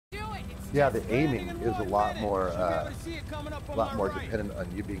Yeah, the aiming is a lot more dependent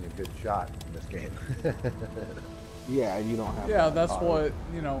on you being a good shot in this game. Yeah, you don't have Yeah, that that's auto. what,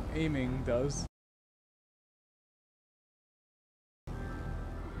 you know, aiming does.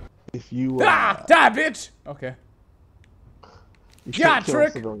 If you Ah! Die, bitch! Okay. you can't God, kill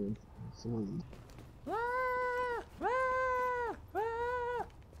trick! civilians. Civilians. Ah, ah, ah.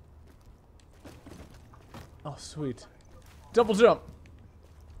 Oh, sweet. Double jump.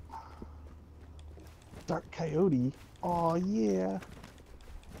 Dark Coyote. Oh yeah.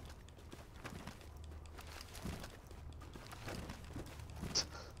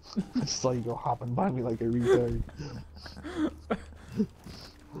 I just saw you go hopping by me like a retard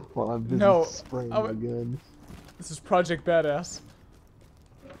while I'm busy No, spraying my gun. this is Project Badass.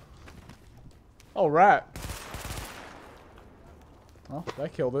 Oh, rat. Oh,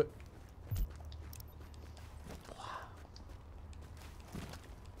 that killed it.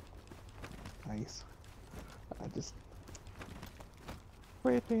 Nice. I just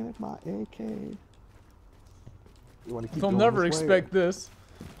spray painted my AK. You want to keep They'll going never this way, expect this.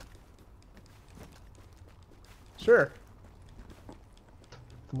 Sure.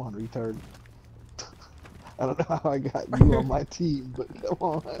 Come on, retard. I don't know how I got you on my team, but come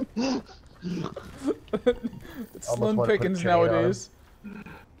on. It's Almost slim want to put a pickings chain on him. nowadays.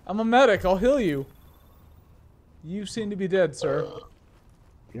 I'm a medic. I'll heal you. You seem to be dead, sir.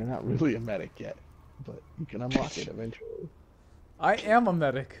 You're not really a medic yet, but you can unlock it eventually. I am a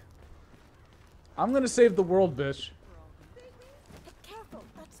medic. I'm gonna save the world, bitch. Careful,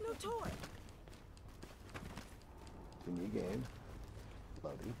 that's no toy. New game.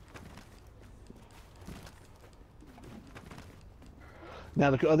 Loading.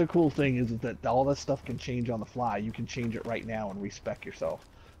 Now the other cool thing is that all that stuff can change on the fly. You can change it right now and respec yourself.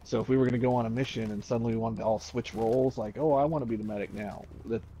 So if we were going to go on a mission and suddenly we wanted to all switch roles, like, oh, I want to be the medic now,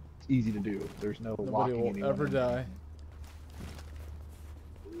 that's easy to do. There's no Nobody locking will anyone ever in. die.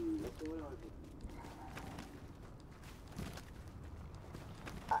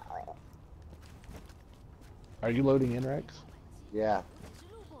 Are you loading in, Rex? Yeah.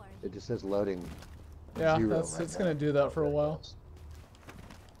 It just says loading. Yeah, 0 that's right it's now. gonna do that for a while.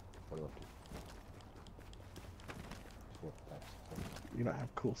 You don't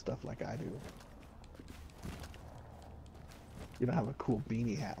have cool stuff like I do. You don't have a cool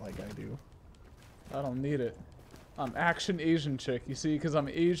beanie hat like I do. I don't need it. I'm action Asian chick, you see, because I'm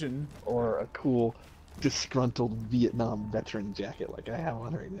Asian. Or a cool disgruntled Vietnam veteran jacket like I have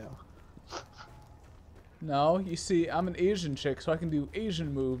on right now. No, you see, I'm an Asian chick, so I can do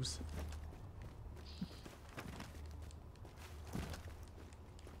Asian moves.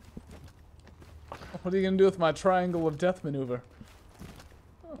 What are you gonna do with my triangle of death maneuver?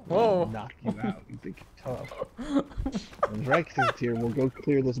 Whoa! Knock you out. You think you're tough. When Rex is here, we'll go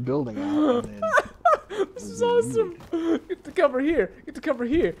clear this building out, and then This is awesome! Get to cover here! Get to cover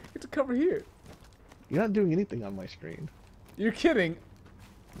here! Get to cover here! You're not doing anything on my screen. You're kidding!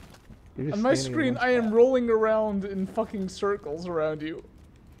 You're just On my standing in screen, one I am spot. rolling around in fucking circles around you.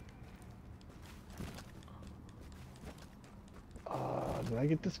 Did I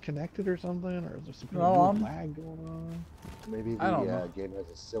get disconnected or something? Or is there some kind No, of I'm- weird lag going on? Maybe I don't the know. game has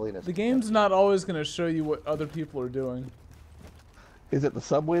a silliness. The game's not always gonna show you what other people are doing. Is it the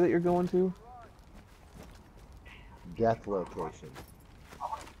subway that you're going to? Death location.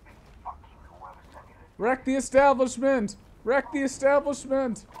 Wreck the establishment! Wreck the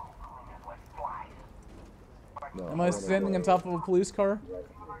establishment! No, Am I wanna standing go on top of a police car? right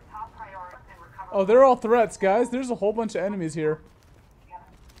here. Oh, they're all threats, guys. There's a whole bunch of enemies here.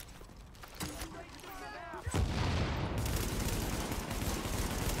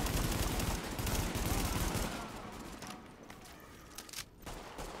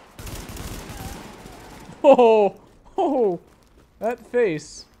 Oh, oh, that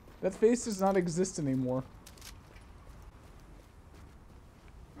face. That face does not exist anymore.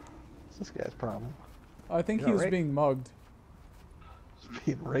 What's this guy's problem? I think You're he was right. being mugged. He's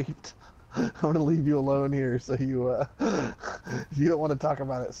being raped. I'm gonna leave you alone here, so you, if you don't want to talk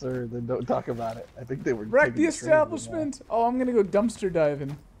about it, sir, then don't talk about it. I think they were Wreck taking the train right now. establishment! Oh, I'm gonna go dumpster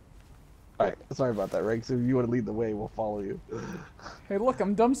diving. Alright, sorry about that, Rex. If you want to lead the way, we'll follow you. Hey, look,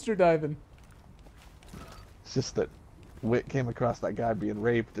 I'm dumpster diving. It's just that Wit came across that guy being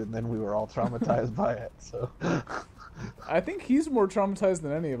raped, and then we were all traumatized by it, so... I think he's more traumatized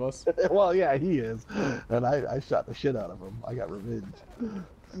than any of us. Well, yeah, he is. And I shot the shit out of him. I got revenge.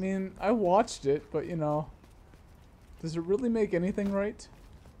 I mean, I watched it, but you know, does it really make anything right?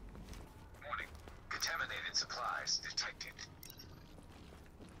 Warning. Contaminated supplies detected.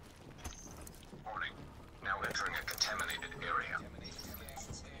 Warning. Now entering a contaminated area.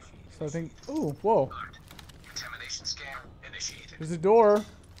 So I think. Ooh, whoa. Contamination scan initiated. There's a door.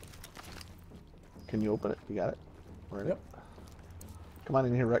 Can you open it? You got it? We're in Yep. it. Come on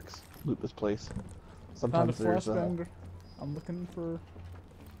in here, Rex. Loot this place. Found a Sometimes there's flashbang. I'm looking for.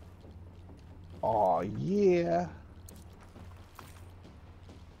 Oh yeah.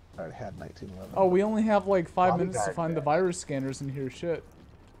 I already had 1911. Oh, we only have like 5 Bobby minutes to bag find the back. virus scanners in here. Shit.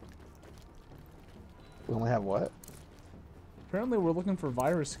 We only have what? Apparently, we're looking for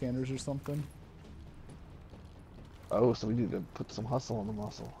virus scanners or something. Oh, so we need to put some hustle on the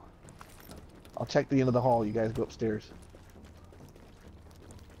muscle. I'll check the end of the hall. You guys go upstairs.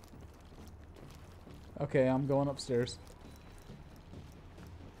 Okay, I'm going upstairs.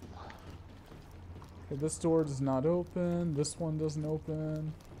 Okay, this door does not open. This one doesn't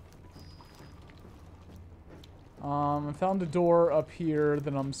open. I found a door up here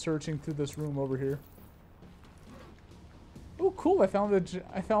that I'm searching through this room over here. Oh, cool! I found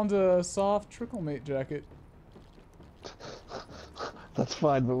a soft trickle mate jacket. That's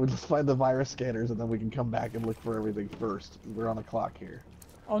fine, but we'll just find the virus scanners and then we can come back and look for everything first. We're on the clock here.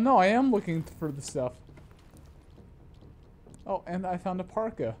 Oh no, I am looking for the stuff. Oh, and I found a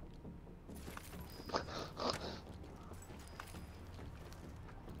parka.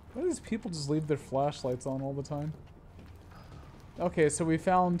 Why does people just leave their flashlights on all the time? Okay, so we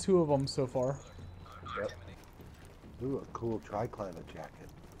found 2 of them so far. Yep. Ooh, a cool tri-climate jacket.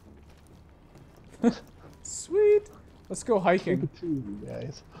 Sweet! Let's go hiking. Look at you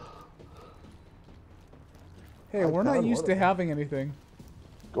guys. Hey, I we're not found used one to of them. having anything.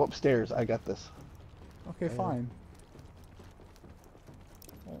 Go upstairs. I got this. Okay, fine.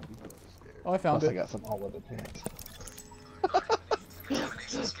 You go upstairs. Oh, I found Plus, I it. got some all-weather pants.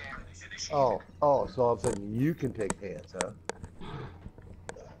 Contamination scan initiated. Oh, so all of a sudden you can take pants, huh?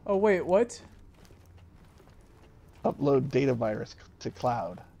 Oh, wait, what? Upload data virus to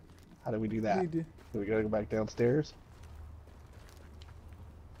cloud. How do we do that? We do- Do we gotta go back downstairs?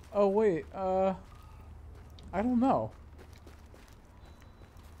 Oh, wait, I don't know.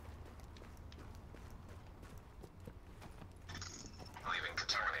 Leaving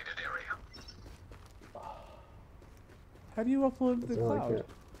contaminated area. How do you upload to the That's all I cloud? get.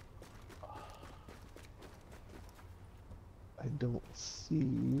 I don't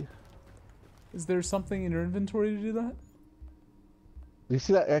see. Is there something in your inventory to do that? Do you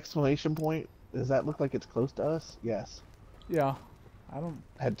see that exclamation point? Does that look like it's close to us? Yes. Yeah. I don't...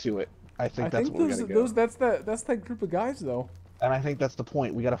 Head to it. I think I that's think where we those, gotta go. that's that group of guys, though. And I think that's the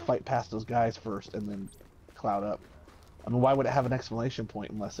point. We gotta fight past those guys first and then cloud up. I mean, why would it have an exclamation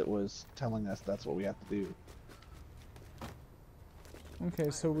point unless it was telling us that's what we have to do? Okay,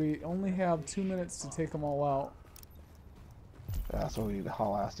 so we only have 2 minutes to take them all out. That's what we need to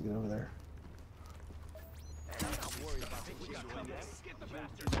haul ass to get over there.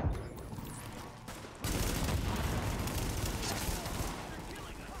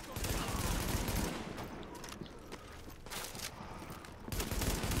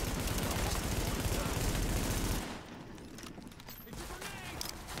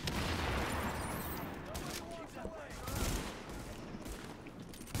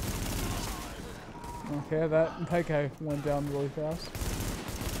 Okay, that guy went down really fast.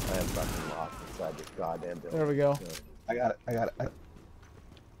 I am fucking lost inside this goddamn building. There we go. So, I got it.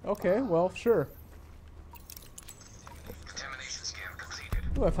 Okay, well, sure. Contamination scan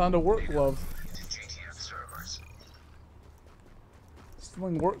completed. Ooh, I found a work glove. Into JTF servers.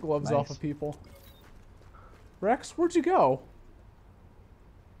 Stealing work gloves off Nice. of people. Rex, where'd you go?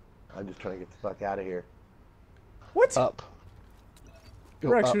 I'm just trying to get the fuck out of here. What? Up. Go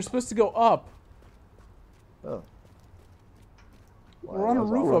Rex, up. you're supposed to go up. Oh. We're on a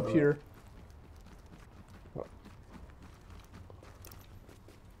roof up here.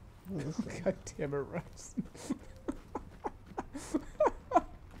 God damn it, Rex. I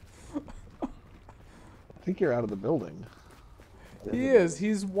think you're out of the building. He is.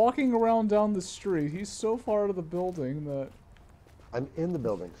 He's walking around down the street. He's so far out of the building that... I'm in the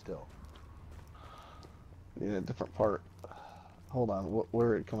building still. In a different part. Hold on. Where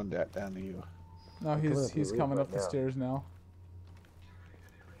are it coming down to you? No, coming up the he's roof coming right up the now. stairs now.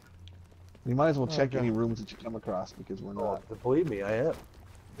 You might as well check Okay. any rooms that you come across because we're Oh, not. believe me, I am.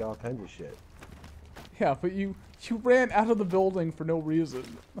 Got all kinds of shit. Yeah, but you ran out of the building for no reason.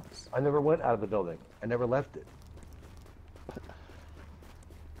 I never went out of the building. I never left it.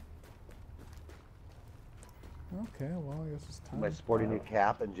 Okay, well, I guess it's time. My sporty new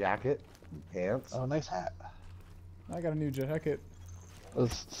cap and jacket and pants. Oh, nice hat. I got a new jacket.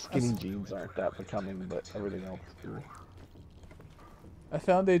 Those skinny jeans aren't that becoming, but everything else is cool. I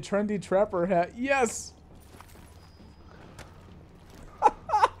found a trendy trapper hat. Yes!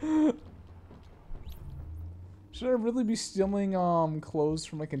 Should I really be stealing clothes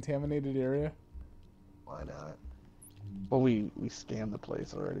from a contaminated area? Why not? Well, we scanned the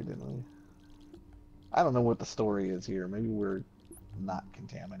place already, didn't we? I don't know what the story is here. Maybe we're not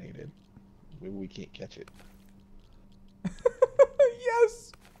contaminated. Maybe we can't catch it.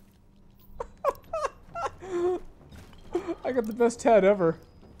 Yes! I got the best hat ever.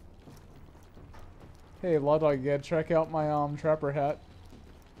 Hey, Law Dog, you gotta check out my trapper hat.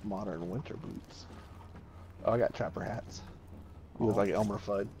 Modern winter boots. Oh, I got trapper hats. He looks like Elmer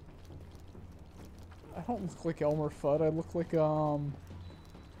Fudd. I don't look like Elmer Fudd. I look like one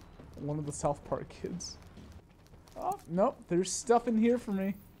of the South Park kids. Oh, nope. There's stuff in here for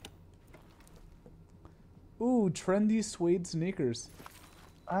me. Ooh, trendy suede sneakers.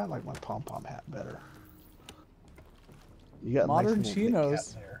 I like my pom-pom hat better. You got Modern nice little Kit Kat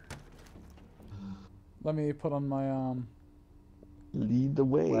chinos. there. Let me put on my Lead the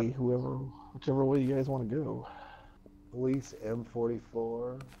way, whichever way you guys want to go. Police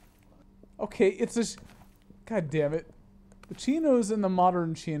M44. Okay, it's a... God damn it. The chinos and the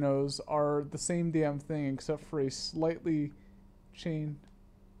modern chinos are the same damn thing except for a slightly chain.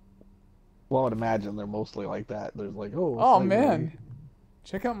 Well, I would imagine they're mostly like that. There's like, oh, Oh slavery. man.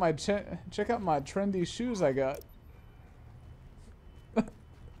 Check out my trendy shoes I got.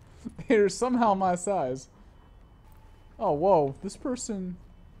 They're somehow my size. Oh, whoa. This person's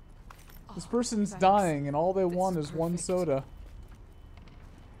thanks. dying and all they This want is is one perfect. soda.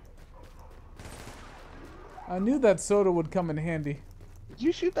 I knew that soda would come in handy. Did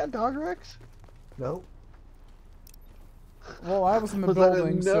you shoot that dog, Rex? No. Well, I was in the Was that a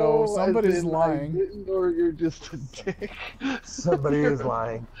building, no, so as somebody's in I lying. didn't, or you're just a dick. Somebody is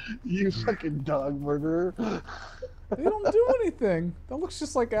lying. You fucking dog murderer. They don't do anything. That looks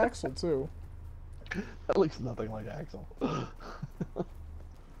just like Axel, too. That looks nothing like Axel.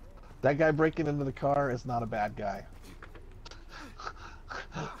 That guy breaking into the car is not a bad guy.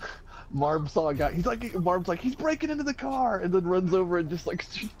 Marb saw a guy. Marb's like, he's breaking into the car, and then runs over and just like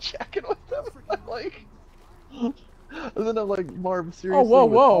starts checking with him. I'm like, and then I'm like, Marb, seriously. Oh, whoa,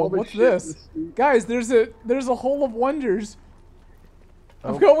 with all whoa! the What's shit in this? the street- Guys, there's a hole of wonders.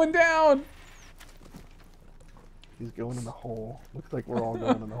 I'm Oh. going down. He's going in the hole. Looks like we're all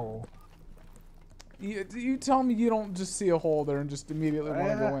going in the hole. You tell me you don't just see a hole there and just immediately want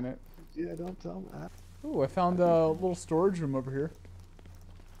to go in it. Yeah, don't tell me that. Ooh, I found a little storage room over here.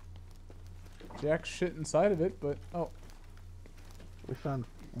 Jack shit inside of it, but oh. We found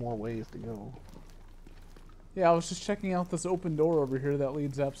more ways to go. Yeah, I was just checking out this open door over here that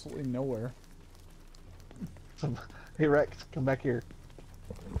leads absolutely nowhere. Hey Rex, come back here.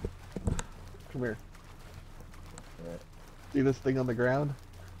 Come here. See this thing on the ground?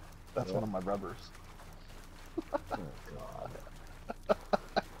 That's one of my rubbers. Oh, God.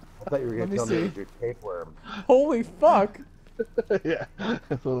 I thought you were Let going me to tell me see. it was your tapeworm. Holy fuck! Yeah,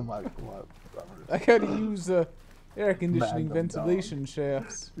 that's one of my rubbers. I gotta use air conditioning Magnum ventilation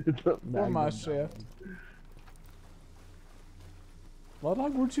shafts It's a for my Magnum shaft. dog. Law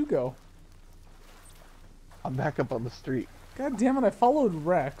Dog, where'd you go? I'm back up on the street. God damn it, I followed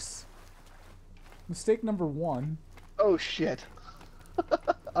Rex. Mistake number 1. Oh shit.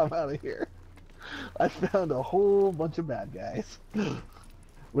 I'm out of here. I found a whole bunch of bad guys.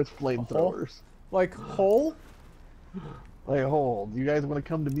 With flamethrowers. Like, hole? Like, hold. You guys want to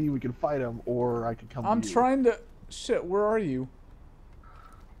come to me, we can fight them, or I can come I'm to you. trying to... Shit, where are you?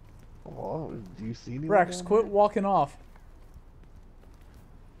 Oh, do you see anyone Rex, down quit here? walking off.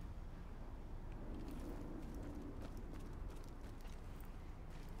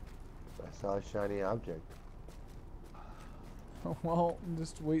 I saw a shiny object. Well,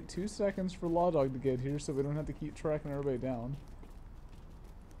 just wait 2 seconds for Law Dog to get here so we don't have to keep tracking everybody down.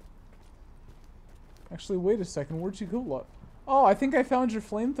 Actually, wait a second. Where'd you go, Law? Oh, I think I found your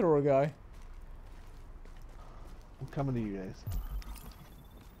flamethrower guy. I'm coming to you guys.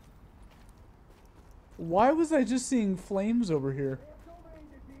 Why was I just seeing flames over here?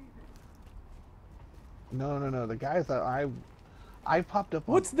 No. The guys that I popped up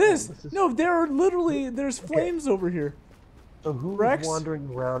on. What's this? Oh, is- No, there are literally... There's flames over here. So who's Rex? wandering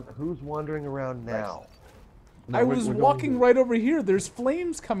around? Who's wandering around now? No, I we're was going walking to- right over here. There's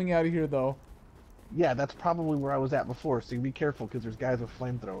flames coming out of here, though. Yeah, that's probably where I was at before, so you be careful, because there's guys with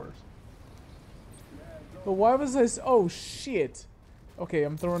flamethrowers. But why was I... Oh, shit. Okay,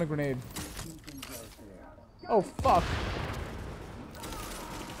 I'm throwing a grenade. Oh, fuck.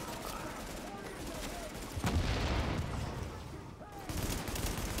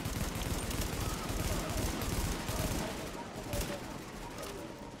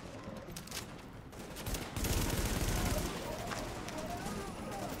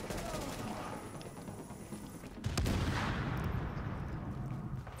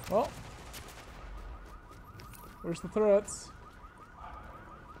 Well, where's the turrets?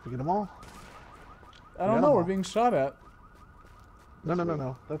 Did we get them all? I don't got know. 'em We're all. being shot at.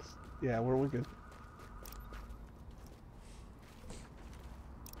 No. That's yeah. We're good.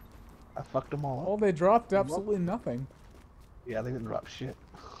 I fucked them all up. Oh, they dropped absolutely nothing. Yeah, they didn't drop shit.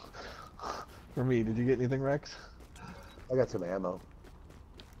 For me, did you get anything, Rex? I got some ammo.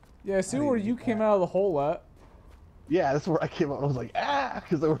 Yeah, I see didn't where even you get came that. out of the hole at. Yeah, that's where I came up. I was like, ah,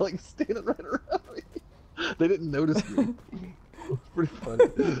 because they were like standing right around me. They didn't notice me. It was pretty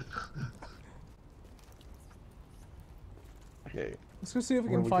funny. Okay. Let's go see if we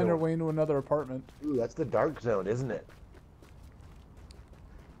Where can we find our going? way into another apartment. Ooh, that's the dark zone, isn't it?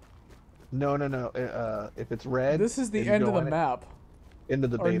 No. If it's red, This is the and you end go of the in it, map. into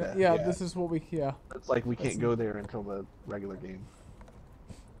the Or n- beta. yeah, this is what we. Yeah. It's like we That's- can't go there until the regular game.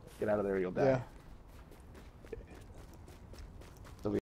 Get out of there, you'll die. Yeah.